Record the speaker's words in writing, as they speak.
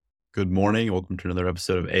Good morning. Welcome to another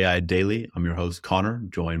episode of AI Daily. I'm your host, Connor,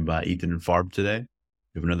 joined by Ethan and Farb today.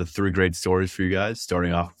 We have another 3 great stories for you guys,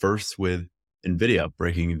 starting off first with NVIDIA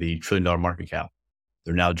breaking the $1 trillion market cap.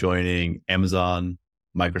 They're now joining Amazon,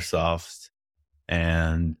 Microsoft,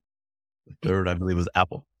 and the third, I believe, was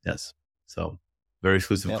Apple. Yes. So very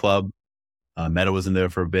exclusive club. Meta was in there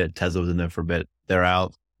for a bit. Tesla was in there for a bit. They're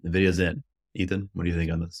out. NVIDIA's in. Ethan, what do you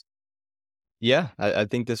think on this? Yeah, I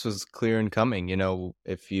think this was clear and coming. You know,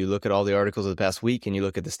 if you look at all the articles of the past week and you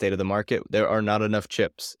look at the state of the market, there are not enough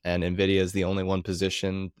chips. And NVIDIA is the only one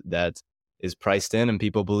position that is priced in, and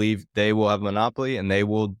people believe they will have a monopoly and they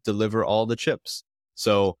will deliver all the chips.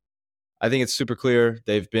 So I think it's super clear.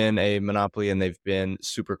 They've been a monopoly and they've been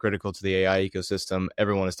super critical to the AI ecosystem.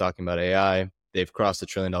 Everyone is talking about AI. They've crossed the $1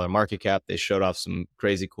 trillion market cap. They showed off some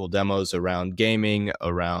crazy cool demos around gaming,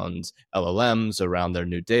 around LLMs, around their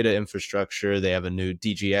new data infrastructure. They have a new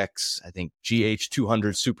DGX, I think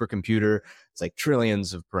GH200 supercomputer. It's like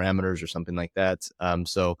trillions of parameters or something like that.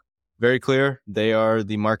 So very clear. They are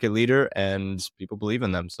the market leader and people believe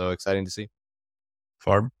in them. So exciting to see.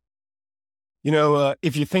 Farb? You know,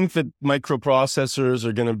 if you think that microprocessors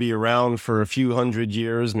are going to be around for a few hundred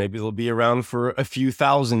years, maybe they'll be around for a few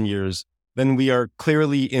thousand years, then we are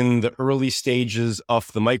clearly in the early stages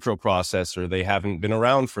of the microprocessor. They haven't been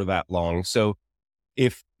around for that long. So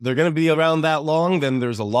if they're going to be around that long, then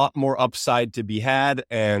there's a lot more upside to be had.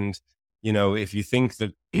 And, you know, if you think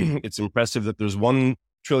that it's impressive that there's $1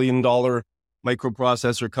 trillion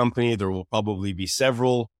microprocessor company, there will probably be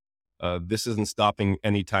several. This isn't stopping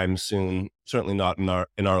anytime soon, certainly not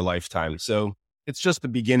in our lifetime. So it's just the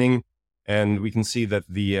beginning, and we can see that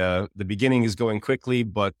the beginning is going quickly,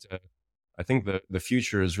 but I think the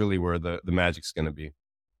future is really where the magic's going to be.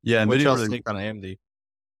 Yeah, what's your take on AMD?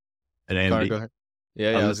 And AMD? Go ahead.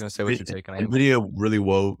 Yeah, I was going to say, what's your take on AMD? NVIDIA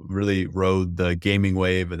really rode the gaming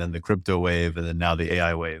wave, and then the crypto wave, and then now the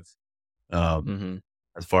AI wave.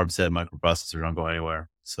 As Farb said, microprocessors don't go anywhere.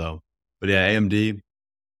 So, but yeah, AMD,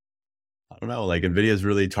 I don't know, like NVIDIA is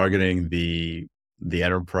really targeting the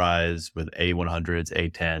enterprise with A100s,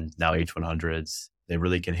 A10s, now H100s. They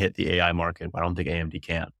really can hit the AI market, but I don't think AMD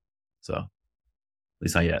can. So at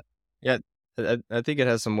least not yet. Yeah, I think it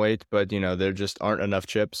has some weight, but, you know, there just aren't enough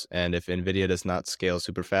chips. And if NVIDIA does not scale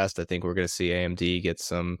super fast, I think we're going to see AMD get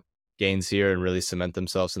some gains here and really cement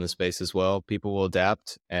themselves in the space as well. People will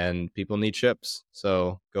adapt and people need chips.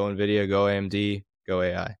 So go NVIDIA, go AMD, go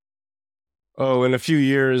AI. Oh, in a few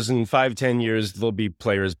years, in 5-10 years, there'll be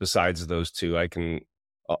players besides those two.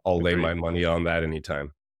 I'll lay my money on that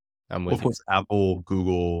anytime. I'm with you. Of course, Apple,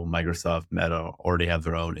 Google, Microsoft, Meta already have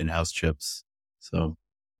their own in-house chips. So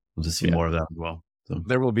we'll just see more of that as well. So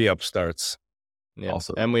there will be upstarts. Yeah.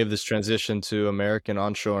 Also, and we have this transition to American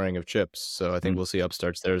onshoring of chips. So I think we'll see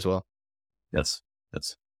upstarts there as well. Yes.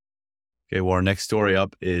 Okay, well, our next story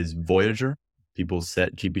up is Voyager. People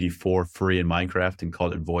set GPT-4 free in MineCraft and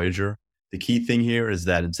called it Voyager. The key thing here is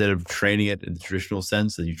that instead of training it in the traditional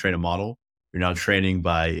sense that you train a model, you're now training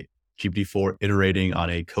by GPT-4 iterating on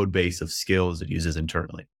a code base of skills it uses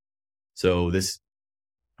internally. So this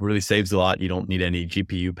really saves a lot. You don't need any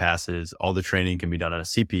GPU passes. All the training can be done on a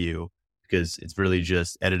CPU because it's really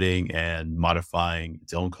just editing and modifying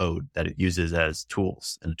its own code that it uses as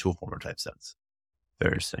tools in a tool former type sense.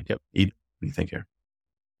 Very interesting. Yep. What do you think here?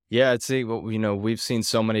 Yeah, I'd say, well, you know, we've seen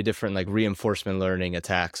so many different like reinforcement learning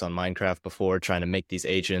attacks on MineCraft before, trying to make these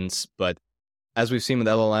agents. But as we've seen with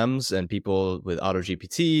LLMs and people with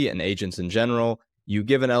AutoGPT and agents in general, you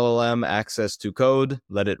give an LLM access to code,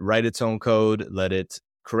 let it write its own code, let it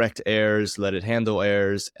correct errors, let it handle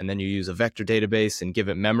errors, and then you use a vector database and give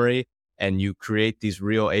it memory, and you create these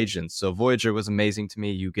real agents. So Voyager was amazing to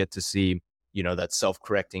me. You get to see, you know, that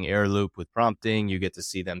self-correcting error loop with prompting. You get to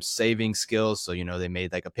see them saving skills. So, you know, they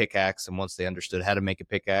made like a pickaxe, and once they understood how to make a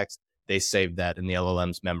pickaxe, they saved that in the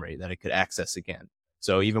LLM's memory that it could access again.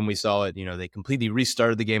 So even we saw it, you know, they completely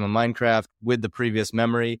restarted the game of Minecraft with the previous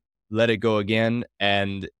memory, let it go again.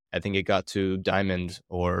 And I think it got to diamond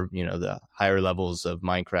or, you know, the higher levels of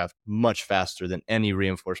Minecraft much faster than any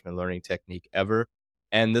reinforcement learning technique ever.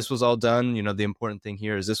 And this was all done, you know, the important thing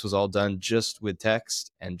here is this was all done just with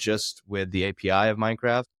text and just with the API of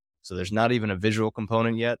Minecraft. So there's not even a visual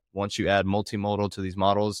component yet. Once you add multimodal to these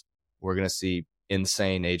models, we're going to see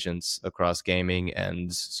insane agents across gaming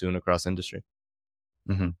and soon across industry.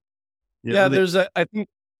 Mm-hmm. Yeah, there's I think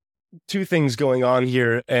 2 things going on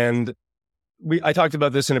here. And I talked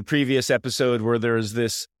about this in a previous episode where there's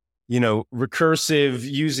this, you know, recursive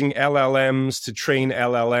using LLMs to train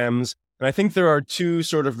LLMs. And I think there are two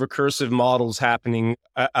sort of recursive models happening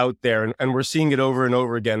out there, and we're seeing it over and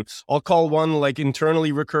over again. I'll call one like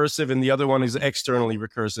internally recursive, and the other one is externally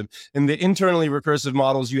recursive. In the internally recursive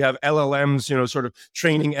models, you have LLMs, sort of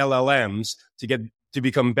training LLMs to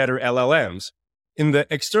become better LLMs. In the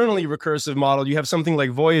externally recursive model, you have something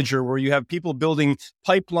like Voyager, where you have people building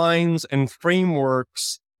pipelines and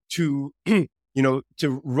frameworks to,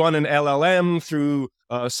 to run an LLM through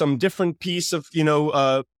some different piece of,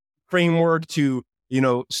 framework to,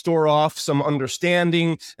 store off some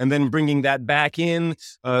understanding and then bringing that back in.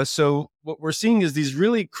 So what we're seeing is these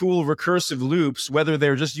really cool recursive loops, whether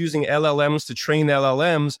they're just using LLMs to train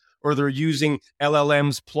LLMs, or they're using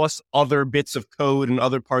LLMs plus other bits of code and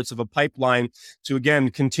other parts of a pipeline to,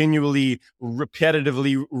 again, continually,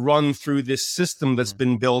 repetitively run through this system that's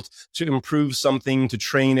been built to improve something, to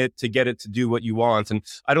train it, to get it to do what you want. And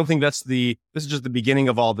I don't think this is just the beginning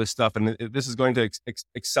of all this stuff. And this is going to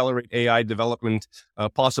accelerate AI development,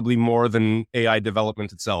 possibly more than AI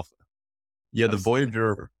development itself. Yeah,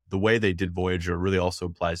 the way they did Voyager really also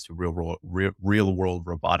applies to real world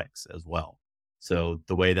robotics as well. So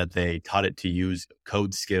the way that they taught it to use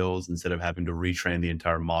code skills instead of having to retrain the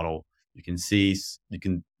entire model, you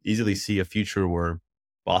can easily see a future where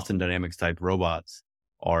Boston Dynamics type robots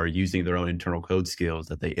are using their own internal code skills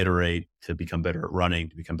that they iterate to become better at running,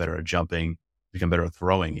 to become better at jumping, become better at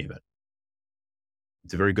throwing even.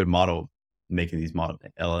 It's a very good model, making these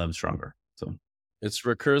LLMs stronger. So it's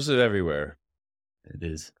recursive everywhere. It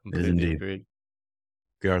is. It is indeed. Agreed.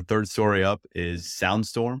 Okay, our third story up is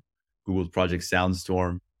SoundStorm. Google's project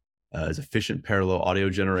SoundStorm is efficient parallel audio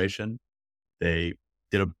generation. They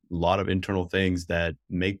did a lot of internal things that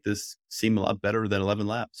make this seem a lot better than 11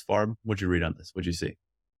 Labs. Farb, what'd you read on this? What'd you see?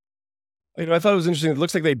 I thought it was interesting. It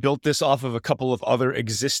looks like they built this off of a couple of other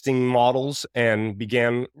existing models and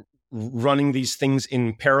began running these things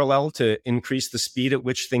in parallel to increase the speed at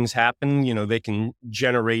which things happen. They can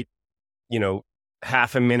generate,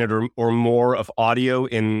 half a minute or more of audio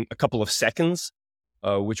in a couple of seconds.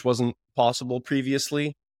 Which wasn't possible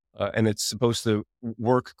previously, and it's supposed to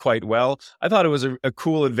work quite well. I thought it was a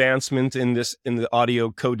cool advancement in the audio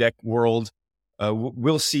codec world.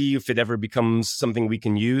 We'll see if it ever becomes something we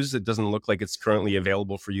can use. It doesn't look like it's currently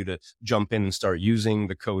available for you to jump in and start using.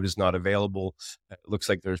 The code is not available. It looks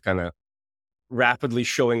like they're kind of rapidly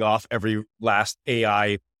showing off every last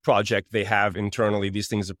AI project they have internally. These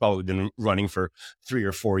things have probably been running for 3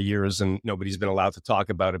 or 4 years and nobody's been allowed to talk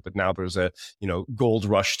about it. But now there's a, gold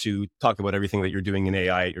rush to talk about everything that you're doing in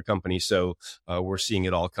AI at your company. So we're seeing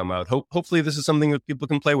it all come out. Hopefully this is something that people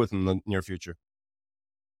can play with in the near future.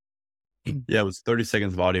 Yeah, it was 30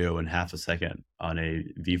 seconds of audio in half a second on a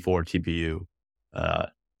V4 TPU. I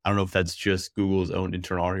don't know if that's just Google's own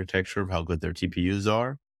internal architecture of how good their TPUs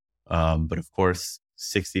are. But of course,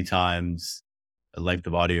 60 times the length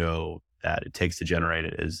of audio that it takes to generate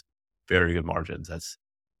it is very good margins.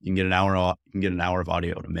 You can get an hour of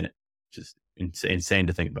audio in a minute. Just insane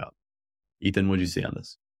to think about. Ethan, what did you see on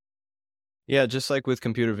this? Yeah, just like with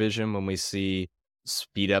computer vision, when we see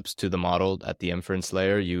speed ups to the model at the inference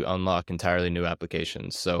layer, you unlock entirely new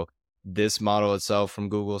applications. So this model itself from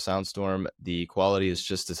Google SoundStorm, the quality is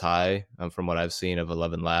just as high from what I've seen of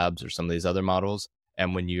 11 Labs or some of these other models.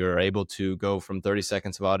 And when you're able to go from 30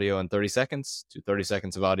 seconds of audio in 30 seconds to 30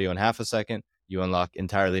 seconds of audio in half a second, you unlock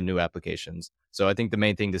entirely new applications. So I think the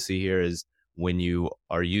main thing to see here is when you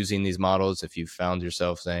are using these models, if you found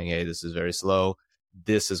yourself saying, hey, this is very slow,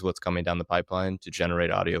 this is what's coming down the pipeline to generate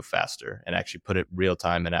audio faster and actually put it real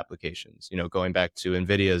time in applications. Going back to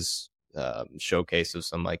NVIDIA's showcase of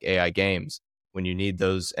some like AI games, when you need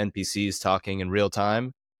those NPCs talking in real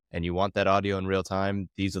time, and you want that audio in real time,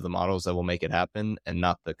 these are the models that will make it happen and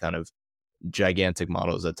not the kind of gigantic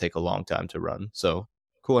models that take a long time to run. So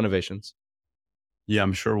cool innovations. Yeah,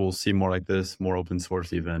 I'm sure we'll see more like this, more open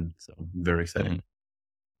source even. So very exciting.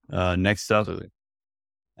 Mm-hmm. Next up,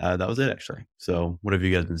 that was it actually. So what have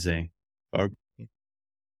you guys been seeing? Barb?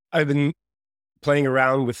 I've been playing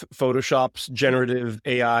around with Photoshop's generative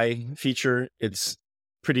AI feature. It's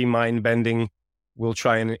pretty mind-bending. We'll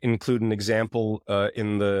try and include an example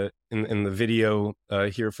in the video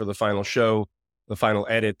here for the final show, the final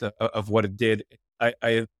edit of what it did.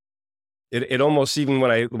 It almost, even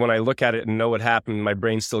when I look at it and know what happened, my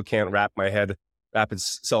brain still can't wrap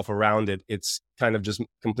itself around it. It's kind of just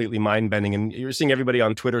completely mind bending. And you're seeing everybody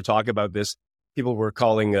on Twitter talk about this. People were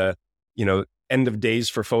calling end of days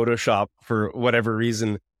for Photoshop for whatever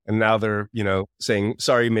reason. And now they're, saying,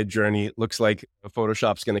 sorry, Midjourney, it looks like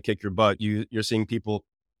Photoshop's going to kick your butt. You're seeing people,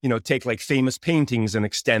 take like famous paintings and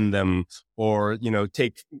extend them, or,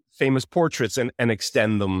 take famous portraits and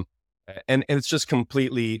extend them. And it's just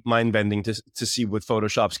completely mind-bending to see what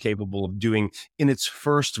Photoshop's capable of doing in its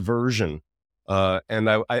first version. And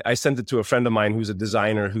I sent it to a friend of mine who's a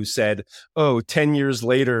designer who said, 10 years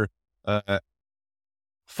later,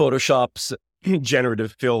 Photoshop's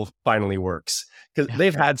generative fill finally works. Because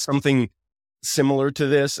they've had something similar to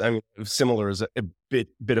this. I mean, similar is a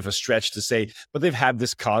bit of a stretch to say, but they've had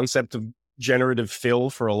this concept of generative fill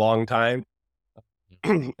for a long time.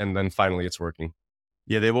 And then finally it's working.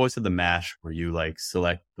 Yeah, they've always had the mash where you like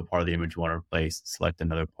select the part of the image you want to replace, select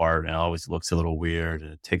another part, and it always looks a little weird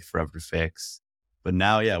and it takes forever to fix. But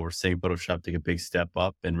now, yeah, we're seeing Photoshop take a big step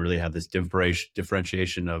up and really have this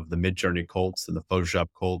differentiation of the Midjourney cults and the Photoshop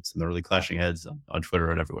cults, and they're really clashing heads on Twitter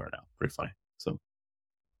and everywhere now. Pretty funny. So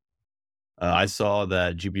I saw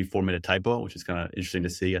that GPT-4 made a typo, which is kind of interesting to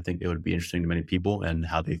see. I think it would be interesting to many people and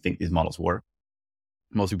how they think these models work.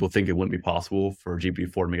 Most people think it wouldn't be possible for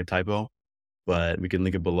GPT-4 to make a typo, but we can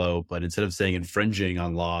link it below. But instead of saying infringing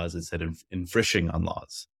on laws, it said infringing on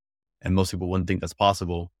laws. And most people wouldn't think that's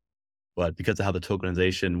possible. But because of how the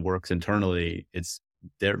tokenization works internally,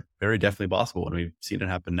 they're very definitely possible. And we've seen it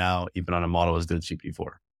happen now, even on a model as good as GPT-4.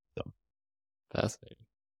 So fascinating.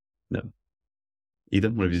 No.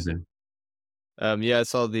 Ethan, what have you seen? Yeah, I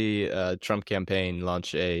saw the Trump campaign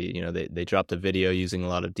launch they dropped a video using a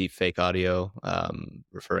lot of deep fake audio,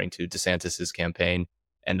 referring to DeSantis's campaign.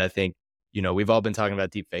 And I think, we've all been talking about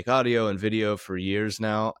deep fake audio and video for years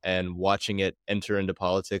now, and watching it enter into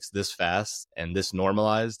politics this fast and this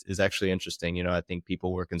normalized is actually interesting. I think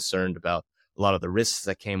people were concerned about a lot of the risks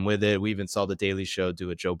that came with it. We even saw The Daily Show do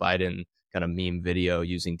a Joe Biden kind of meme video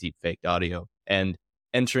using deep fake audio. And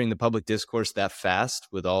entering the public discourse that fast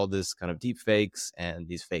with all this kind of deep fakes and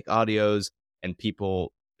these fake audios and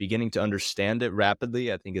people beginning to understand it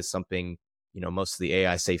rapidly, I think is something, most of the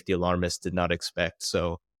AI safety alarmists did not expect.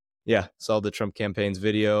 So yeah, saw the Trump campaign's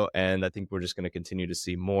video, and I think we're just going to continue to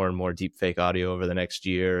see more and more deep fake audio over the next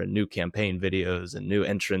year, and new campaign videos and new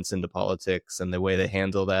entrants into politics and the way they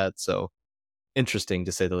handle that. So interesting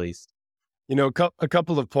to say the least. A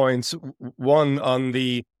couple of points. One on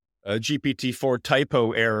the GPT-4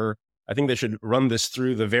 typo error. I think they should run this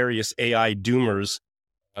through the various AI doomers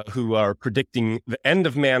who are predicting the end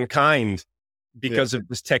of mankind because of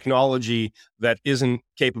this technology that isn't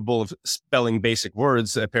capable of spelling basic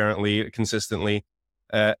words, apparently, consistently.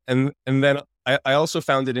 And then I also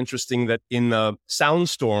found it interesting that in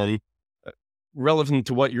SoundStorm, relevant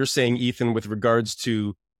to what you're saying, Ethan, with regards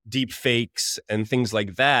to deep fakes and things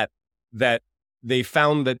like that they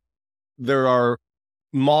found that there are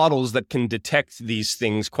models that can detect these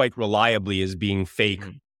things quite reliably as being fake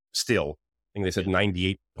still. I think they said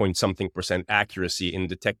 98 point something % accuracy in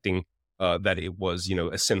detecting that it was,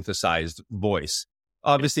 a synthesized voice.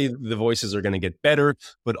 Obviously, the voices are going to get better,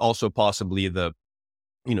 but also possibly the,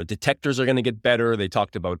 detectors are going to get better. They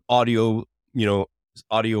talked about audio,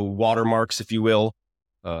 audio watermarks, if you will.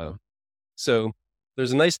 So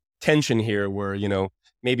there's a nice tension here where,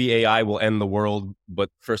 maybe AI will end the world, but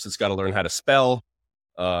first it's got to learn how to spell.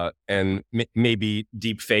 And maybe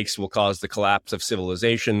deep fakes will cause the collapse of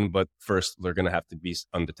civilization, but first they're going to have to be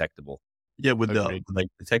undetectable. Yeah, with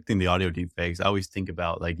detecting the audio deep fakes, I always think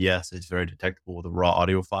about yes, it's very detectable with a raw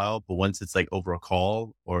audio file, but once it's over a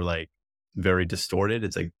call or very distorted,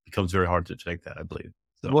 it's becomes very hard to detect that, I believe.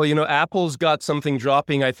 So. Well, Apple's got something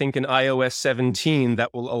dropping, I think, in iOS 17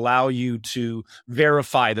 that will allow you to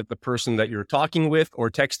verify that the person that you're talking with or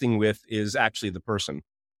texting with is actually the person.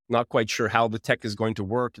 Not quite sure how the tech is going to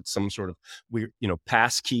work. It's some sort of weird,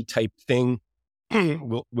 passkey type thing.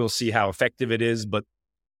 We'll see how effective it is, but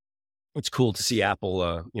it's cool to see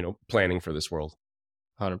Apple, planning for this world.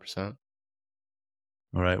 100%.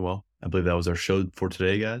 All right. Well, I believe that was our show for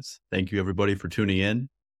today, guys. Thank you, everybody, for tuning in.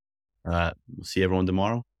 We'll see everyone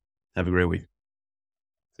tomorrow. Have a great week.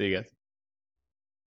 See you guys.